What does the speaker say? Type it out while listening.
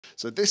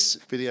So this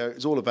video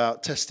is all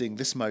about testing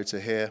this motor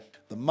here,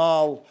 the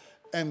MAHLE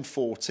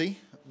M40.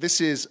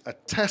 This is a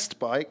test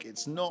bike.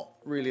 It's not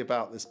really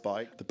about this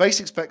bike. The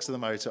basic specs of the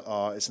motor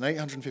are it's an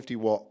 850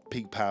 watt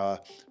peak power,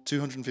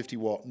 250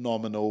 watt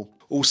nominal,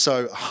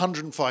 also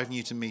 105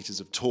 Newton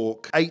meters of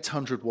torque,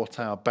 800 watt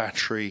hour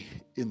battery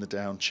in the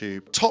down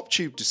tube, top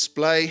tube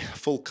display,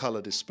 full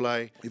color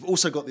display. You've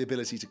also got the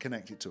ability to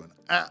connect it to an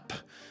app.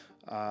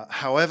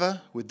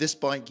 However, with this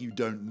bike, you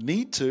don't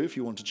need to if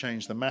you want to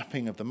change the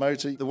mapping of the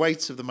motor. The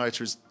weight of the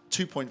motor is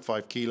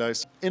 2.5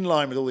 kilos, in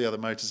line with all the other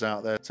motors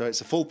out there. So it's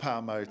a full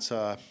power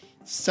motor,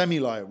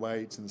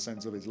 semi-lightweight in the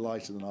sense of it's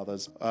lighter than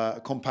others.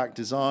 A compact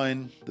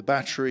design. The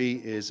battery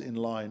is in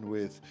line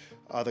with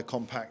other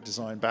compact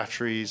design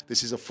batteries.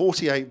 This is a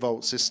 48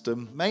 volt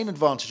system. Main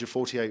advantage of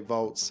 48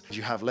 volts is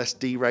you have less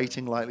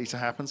derating likely to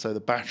happen, so the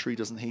battery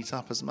doesn't heat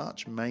up as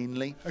much,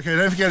 mainly. Okay,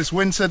 don't forget it's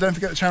winter. Don't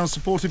forget the channel's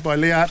supported by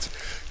Liat.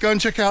 Go and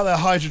check out their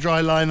Hydro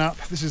Dry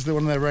lineup. This is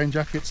one of their rain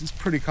jackets. It's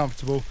pretty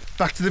comfortable.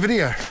 Back to the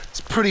video.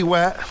 It's pretty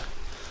wet,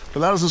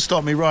 but that doesn't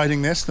stop me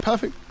riding this. The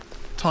perfect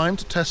time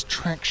to test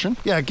traction.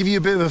 Yeah, give you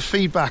a bit of a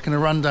feedback and a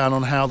rundown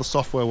on how the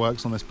software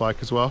works on this bike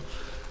as well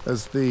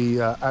as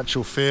the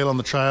actual feel on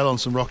the trail on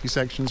some rocky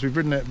sections. We've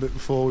ridden it a bit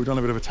before, we've done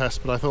a bit of a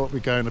test, but I thought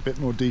we'd go in a bit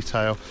more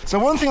detail. So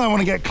one thing I want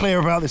to get clear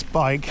about this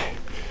bike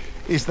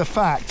is the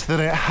fact that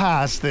it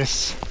has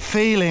this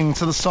feeling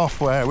to the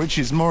software which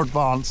is more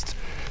advanced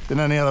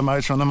than any other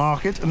motor on the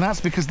market, and that's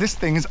because this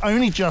thing has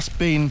only just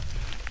been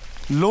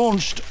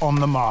launched on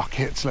the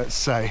market, let's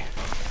say.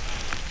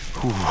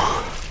 Whew.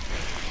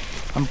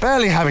 I'm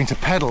barely having to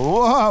pedal.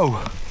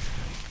 Whoa!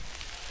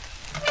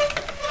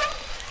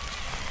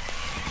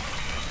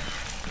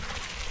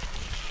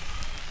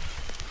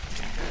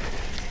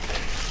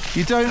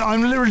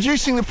 I'm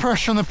reducing the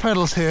pressure on the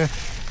pedals here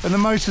and the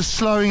motor's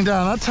slowing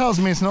down. That tells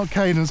me it's not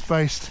cadence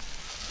based.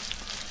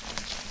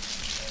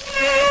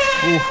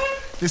 Ooh,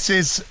 this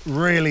is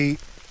really,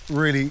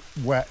 really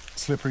wet,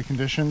 slippery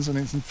conditions, and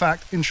it's in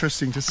fact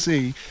interesting to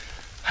see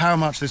how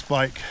much this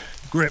bike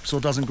grips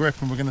or doesn't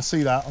grip, and we're going to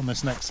see that on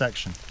this next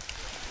section.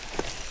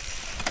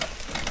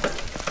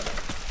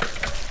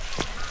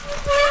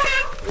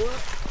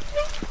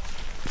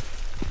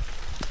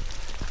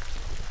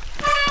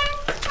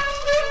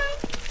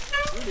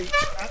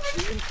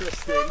 Actually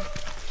interesting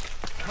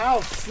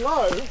how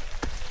slow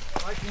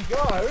I can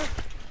go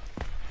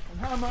and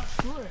how much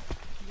grip.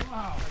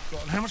 Wow, I've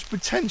got, and how much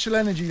potential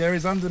energy there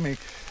is under me.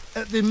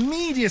 At the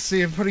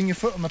immediacy of putting your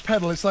foot on the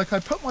pedal, it's like I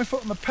put my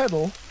foot on the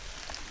pedal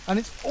and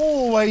it's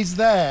always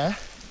there.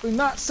 In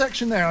that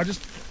section there,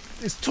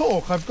 it's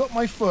torque. I've got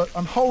my foot,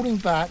 I'm holding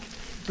back,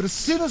 but as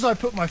soon as I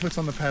put my foot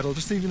on the pedal,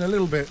 just even a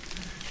little bit,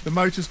 the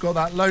motor's got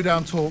that low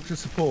down torque to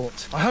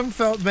support. I haven't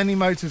felt many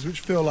motors which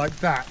feel like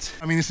that.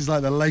 I mean, this is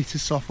like the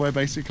latest software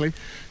basically,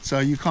 so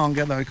you can't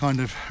get that kind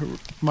of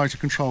motor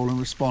control and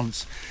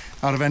response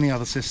out of any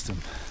other system.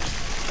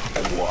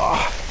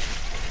 Wow,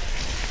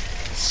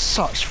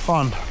 such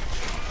fun.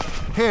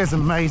 Here's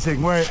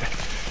amazing,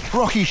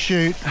 rocky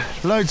chute,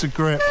 loads of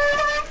grip,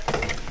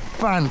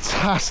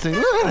 fantastic.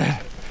 Look at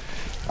it,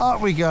 up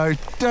we go,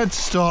 dead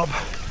stop.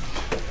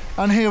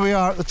 And here we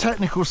are at the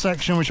technical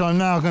section, which I'm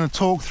now going to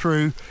talk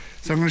through.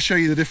 So I'm going to show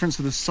you the difference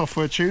of the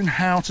software tune,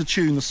 how to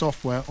tune the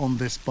software on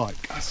this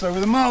bike. So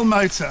with a MAHLE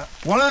motor,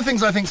 one of the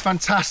things I think is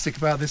fantastic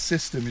about this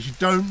system is you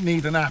don't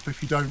need an app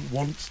if you don't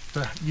want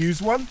to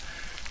use one.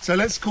 So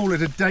let's call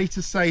it a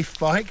data safe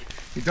bike.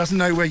 It doesn't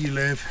know where you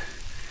live.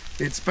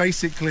 It's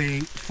basically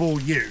for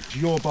you,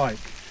 your bike.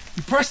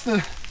 You press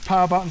the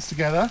power buttons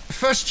together. The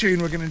first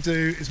tune we're going to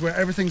do is where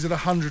everything's at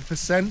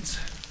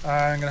 100%.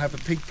 I'm going to have the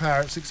peak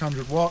power at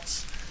 600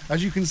 watts.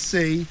 As you can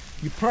see,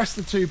 you press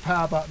the two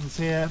power buttons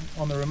here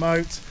on the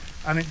remote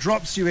and it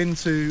drops you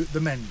into the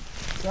menu.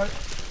 So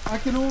I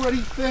can already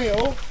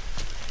feel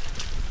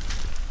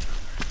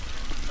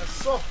a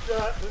soft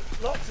dirt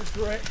with lots of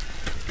grip.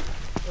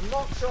 I'm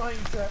not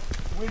trying to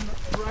win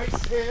a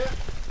race here.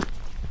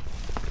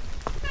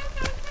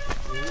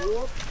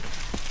 Whoop.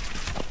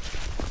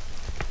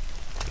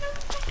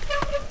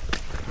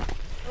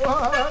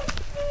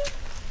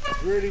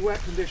 Really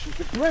wet conditions.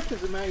 The grip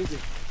is amazing.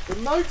 The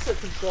motor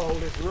control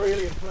is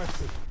really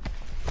impressive.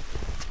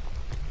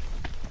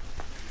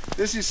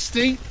 This is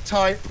steep,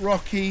 tight,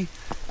 rocky,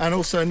 and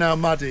also now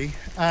muddy.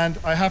 And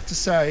I have to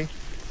say,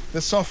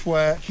 the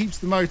software keeps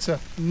the motor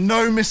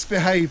no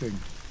misbehaving.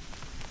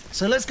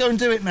 So let's go and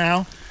do it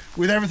now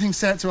with everything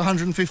set to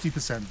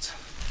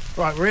 150%.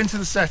 Right, we're into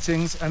the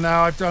settings, and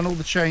now I've done all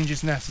the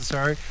changes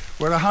necessary.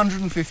 We're at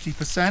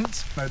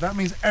 150%. No, that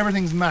means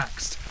everything's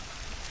maxed.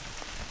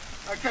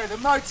 Okay, the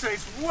motor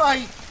is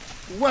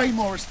way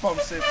more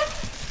responsive,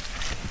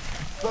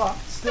 but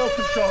still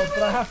controlled,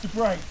 but I have to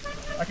brake.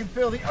 I can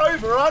feel the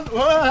overrun.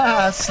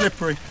 Ah,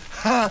 slippery.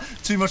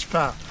 Too much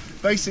power.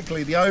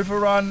 Basically, the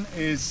overrun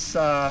is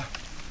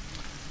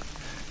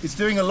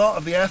doing a lot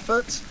of the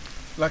effort.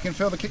 I can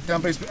feel the kick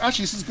down boost, but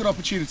actually this is a good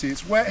opportunity.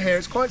 It's wet here,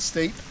 it's quite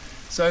steep,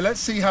 so let's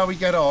see how we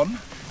get on.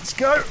 Let's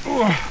go.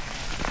 Ooh.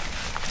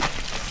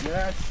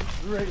 Yes,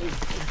 really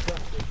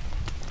impressive.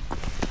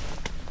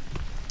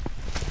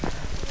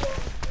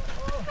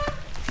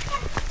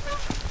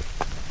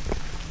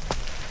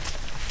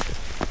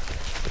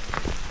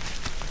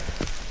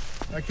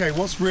 Okay,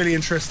 what's really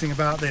interesting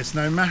about this,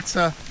 no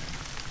matter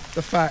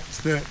the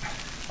fact that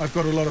I've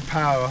got a lot of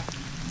power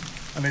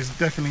and there's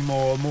definitely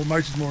more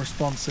motor's more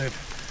responsive,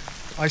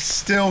 I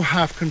still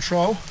have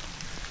control,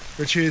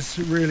 which is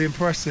really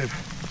impressive.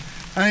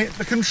 And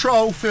the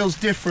control feels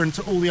different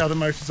to all the other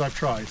motors I've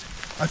tried.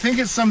 I think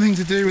it's something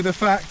to do with the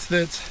fact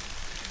that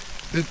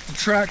the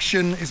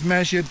traction is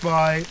measured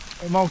by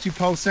a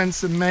multi-pole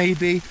sensor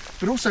maybe,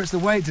 but also it's the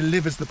way it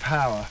delivers the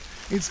power.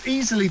 It's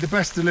easily the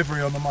best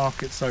delivery on the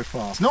market so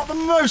far. It's not the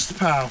most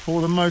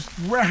powerful, the most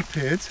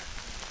rapid.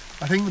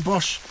 I think the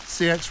Bosch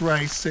CX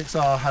Race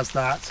 6R has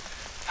that.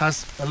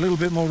 Has a little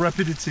bit more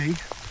rapidity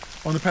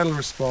on the pedal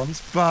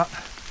response, but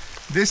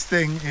this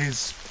thing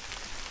is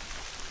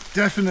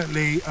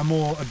definitely a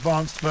more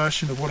advanced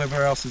version of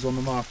whatever else is on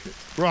the market.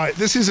 Right,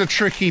 this is a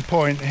tricky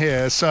point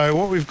here. So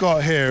what we've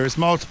got here is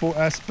multiple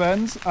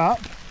S-bends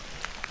up.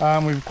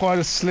 We've quite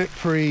a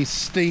slippery,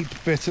 steep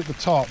bit at the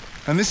top.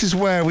 And this is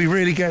where we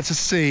really get to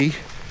see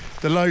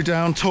the low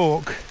down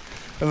torque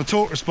and the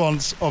torque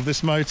response of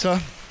this motor.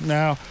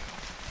 Now,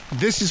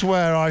 this is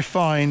where I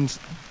find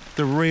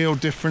the real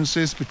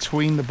differences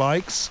between the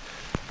bikes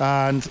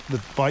and the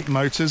bike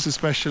motors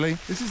especially.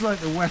 This is like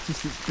the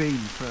wettest it's been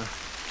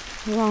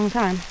for a long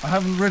time. I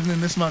haven't ridden in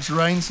this much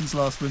rain since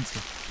last winter.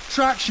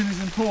 Traction is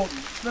important,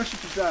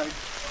 especially today.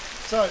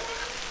 So,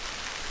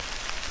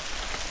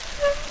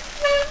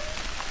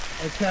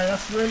 okay,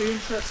 that's really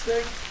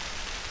interesting.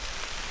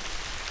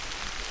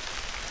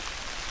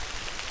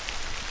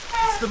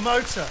 It's the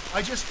motor.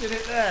 I just did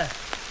it there.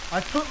 I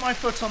put my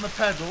foot on the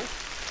pedal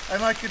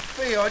and I could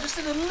feel, I just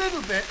did a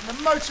little bit and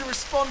the motor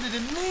responded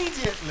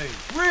immediately.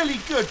 Really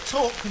good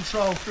torque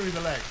control through the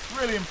legs.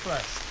 Really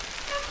impressed.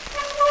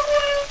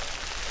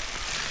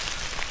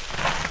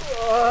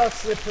 Oh, that's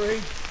slippery.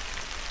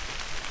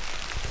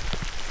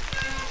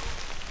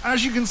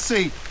 As you can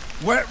see,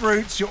 wet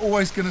routes, you're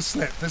always going to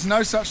slip. There's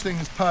no such thing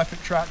as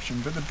perfect traction,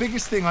 but the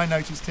biggest thing I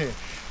noticed here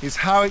is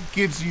how it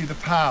gives you the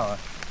power.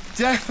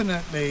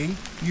 Definitely,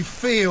 you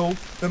feel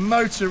the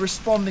motor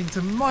responding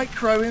to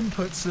micro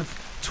inputs of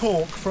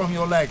torque from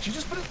your legs. You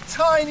just put a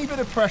tiny bit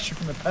of pressure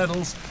from the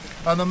pedals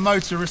and the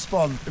motor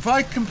responds. If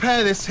I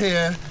compare this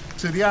here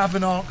to the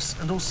Avinox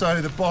and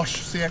also the Bosch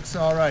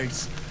CXR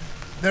Ace,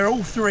 they're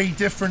all three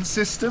different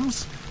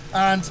systems,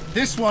 and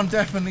this one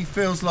definitely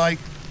feels like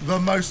the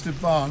most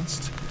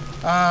advanced,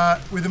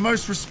 with the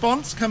most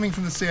response coming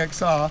from the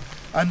CXR,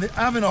 and the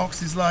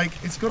Avinox is like,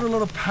 it's got a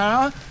lot of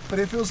power, but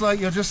it feels like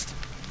you're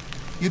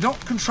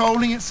not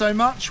controlling it so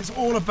much. It's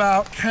all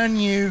about, can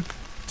you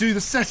do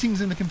the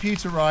settings in the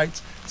computer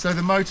right so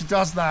the motor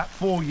does that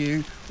for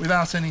you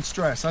without any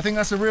stress. I think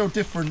that's a real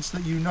difference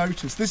that you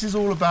notice. This is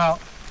all about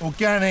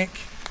organic,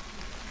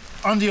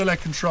 under your leg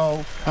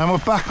control. And we're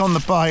back on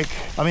the bike.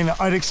 I mean,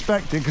 I'd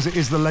expect it because it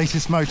is the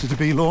latest motor to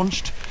be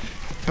launched,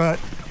 but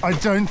I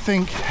don't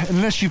think,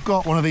 unless you've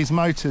got one of these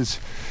motors,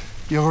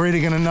 you're really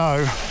going to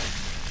know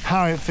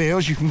how it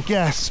feels. You can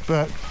guess,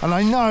 and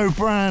I know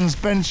brands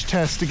bench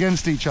test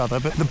against each other,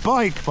 but the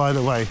bike, by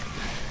the way,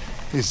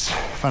 is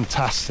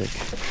fantastic.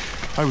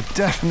 I would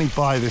definitely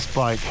buy this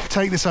bike.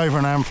 Take this over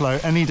an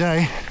Amflow any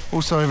day,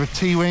 also over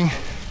T-Wing,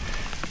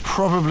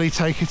 probably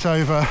take it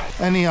over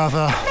any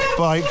other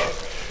bike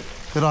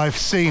that I've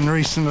seen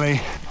recently.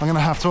 I'm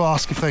gonna have to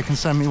ask if they can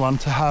send me one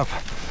to have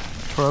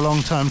for a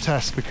long-term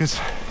test, because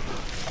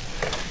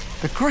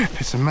the grip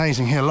is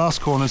amazing here. Last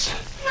corners,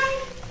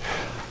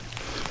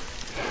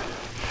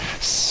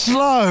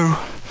 slow,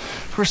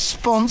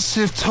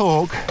 responsive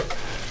torque.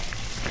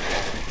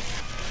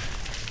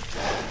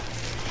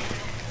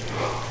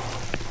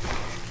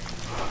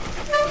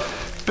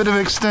 Bit of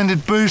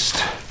extended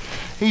boost,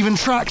 even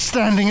track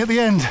standing at the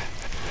end.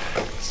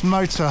 This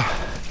motor.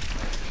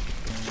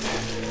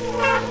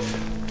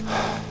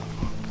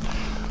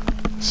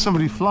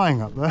 Somebody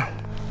flying up there.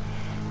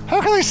 How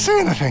can they see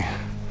anything?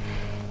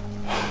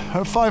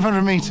 At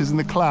 500 meters in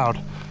the cloud.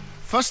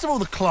 First of all,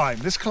 the climb.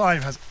 This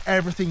climb has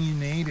everything you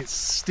need. It's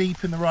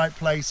steep in the right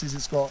places.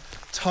 It's got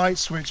tight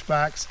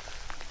switchbacks.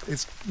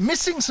 It's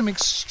missing some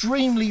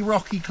extremely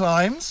rocky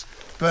climbs,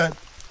 but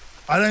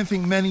I don't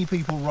think many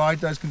people ride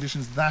those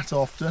conditions that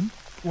often.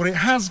 What it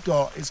has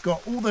got, it's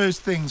got all those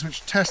things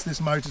which test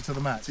this motor to the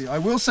max. I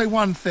will say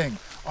one thing.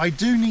 I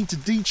do need to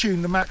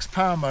detune the max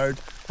power mode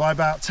by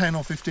about 10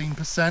 or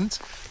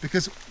 15%,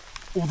 because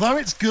although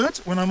it's good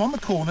when I'm on the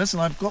corners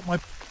and I've got my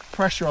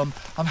pressure on,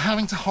 I'm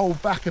having to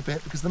hold back a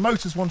bit because the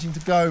motor's wanting to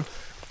go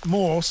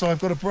more, so I've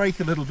got to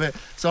brake a little bit.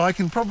 So I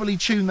can probably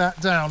tune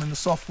that down in the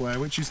software,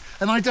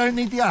 and I don't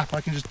need the app.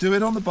 I can just do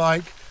it on the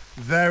bike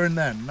there and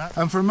then.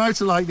 And for a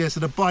motor like this,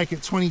 at a bike at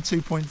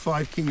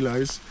 22.5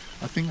 kilos,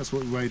 I think that's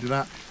what we weighed it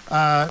at,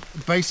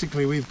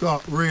 basically we've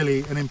got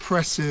really an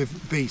impressive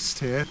beast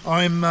here.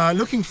 I'm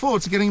looking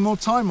forward to getting more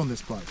time on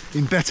this bike,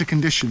 in better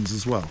conditions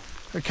as well.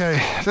 Okay,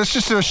 let's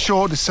just do a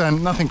short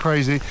descent, nothing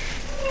crazy,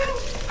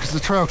 because the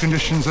trail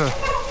conditions are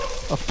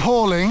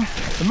appalling.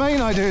 The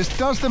main idea is,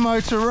 does the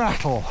motor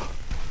rattle?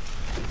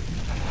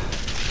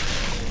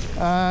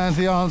 And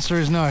the answer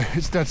is no,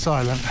 it's dead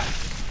silent.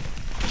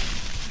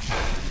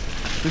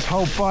 This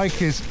whole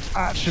bike is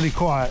actually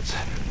quiet.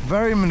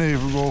 Very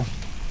manoeuvrable,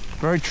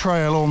 very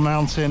trail or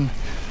mountain,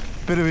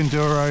 bit of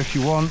enduro if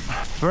you want.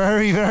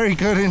 Very, very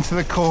good into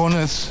the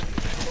corners.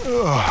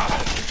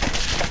 Ugh.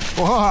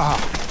 Wow.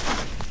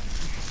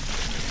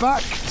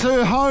 Back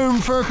to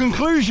home for a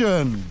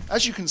conclusion.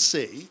 As you can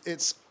see,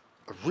 it's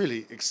a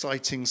really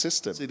exciting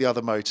system. The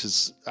other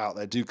motors out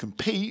there do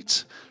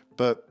compete,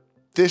 but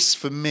this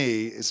for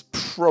me is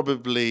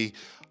probably,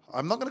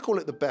 I'm not going to call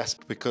it the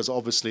best because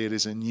obviously it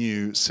is a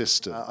new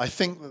system. I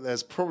think that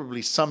there's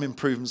probably some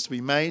improvements to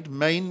be made,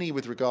 mainly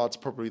with regards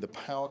to probably the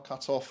power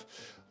cutoff.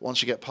 Once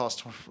you get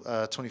past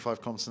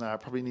 25 kilometers an hour,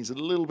 it probably needs a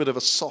little bit of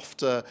a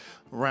softer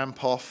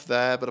ramp off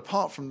there. But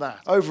apart from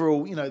that,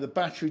 overall, you know, the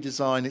battery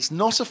design, it's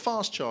not a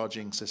fast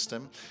charging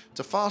system.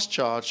 To fast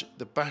charge,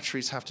 the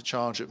batteries have to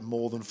charge at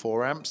more than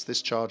 4 amps.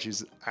 This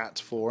charges at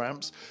 4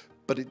 amps.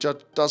 But it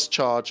does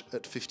charge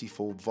at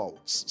 54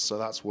 volts, so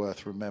that's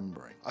worth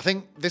remembering. I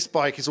think this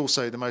bike is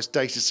also the most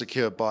data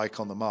secure bike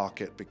on the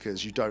market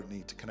because you don't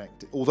need to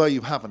connect it. Although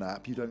you have an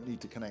app, you don't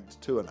need to connect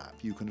to an app.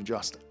 You can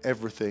adjust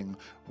everything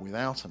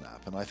without an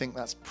app, and I think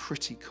that's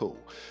pretty cool.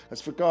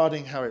 As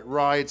regarding how it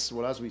rides,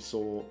 well, as we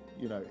saw,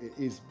 you know, it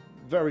is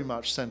very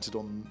much centered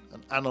on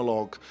an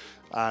analog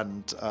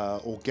and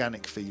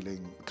organic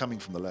feeling coming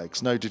from the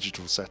legs. No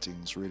digital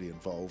settings really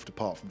involved,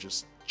 apart from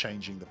just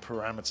changing the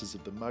parameters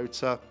of the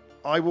motor.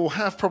 I will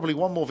have probably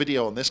one more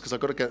video on this because I've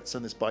got to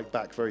send this bike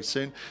back very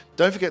soon.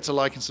 Don't forget to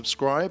like and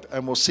subscribe,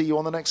 and we'll see you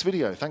on the next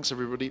video. Thanks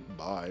everybody.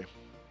 Bye.